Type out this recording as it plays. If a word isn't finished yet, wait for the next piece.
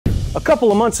A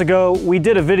couple of months ago, we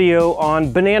did a video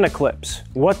on banana clips,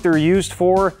 what they're used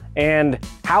for, and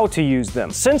how to use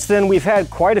them. Since then, we've had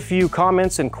quite a few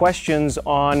comments and questions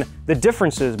on the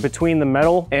differences between the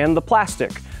metal and the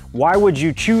plastic. Why would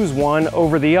you choose one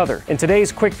over the other? In today's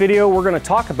quick video, we're going to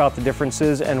talk about the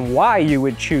differences and why you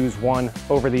would choose one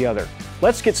over the other.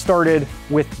 Let's get started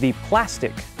with the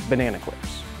plastic banana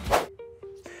clips.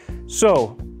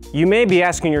 So, you may be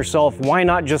asking yourself, why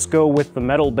not just go with the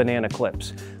metal banana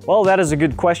clips? Well, that is a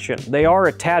good question. They are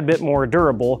a tad bit more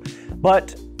durable,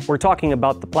 but we're talking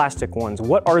about the plastic ones.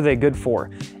 What are they good for?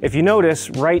 If you notice,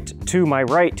 right to my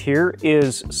right here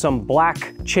is some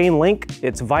black chain link.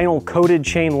 It's vinyl coated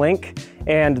chain link,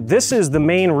 and this is the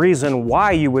main reason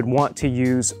why you would want to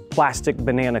use plastic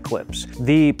banana clips.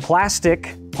 The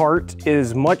plastic part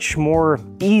is much more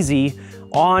easy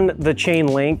on the chain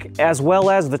link as well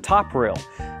as the top rail.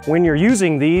 When you're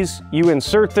using these, you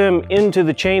insert them into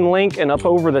the chain link and up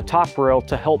over the top rail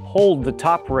to help hold the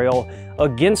top rail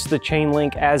against the chain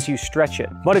link as you stretch it.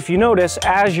 But if you notice,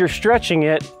 as you're stretching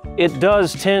it, it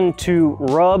does tend to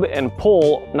rub and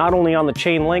pull not only on the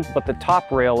chain link, but the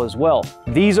top rail as well.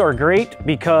 These are great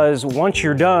because once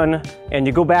you're done and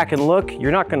you go back and look,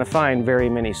 you're not gonna find very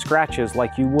many scratches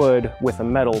like you would with a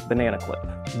metal banana clip.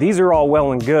 These are all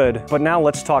well and good, but now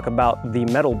let's talk about the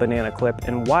metal banana clip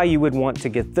and why you would want to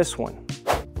get this one.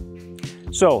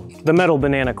 So, the metal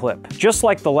banana clip. Just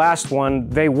like the last one,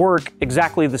 they work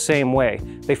exactly the same way.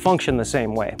 They function the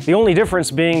same way. The only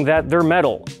difference being that they're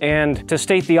metal, and to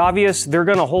state the obvious, they're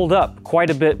gonna hold up quite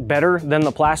a bit better than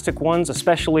the plastic ones,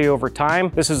 especially over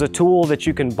time. This is a tool that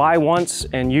you can buy once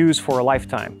and use for a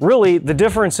lifetime. Really, the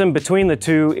difference in between the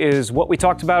two is what we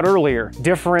talked about earlier,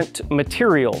 different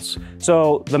materials.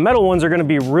 So, the metal ones are gonna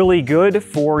be really good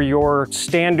for your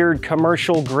standard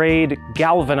commercial grade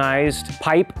galvanized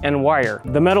pipe and wire.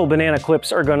 The metal banana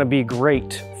clips are gonna be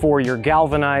great for your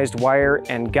galvanized wire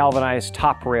and galvanized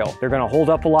top rail. They're gonna hold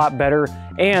up a lot better,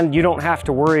 and you don't have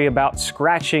to worry about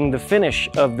scratching the finish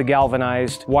of the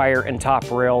galvanized wire and top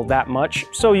rail that much,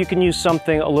 so you can use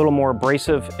something a little more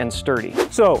abrasive and sturdy.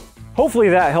 So, hopefully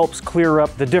that helps clear up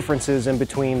the differences in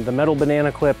between the metal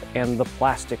banana clip and the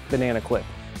plastic banana clip,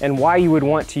 and why you would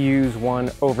want to use one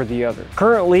over the other.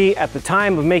 Currently, at the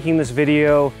time of making this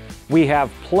video, we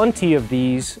have plenty of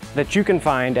these that you can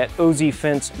find at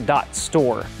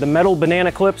ozfence.store. The metal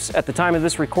banana clips at the time of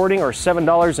this recording are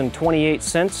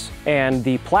 $7.28, and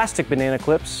the plastic banana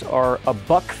clips are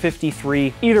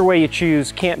 $1.53. Either way you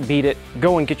choose, can't beat it.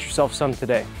 Go and get yourself some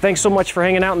today. Thanks so much for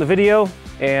hanging out in the video,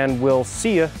 and we'll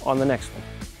see you on the next one.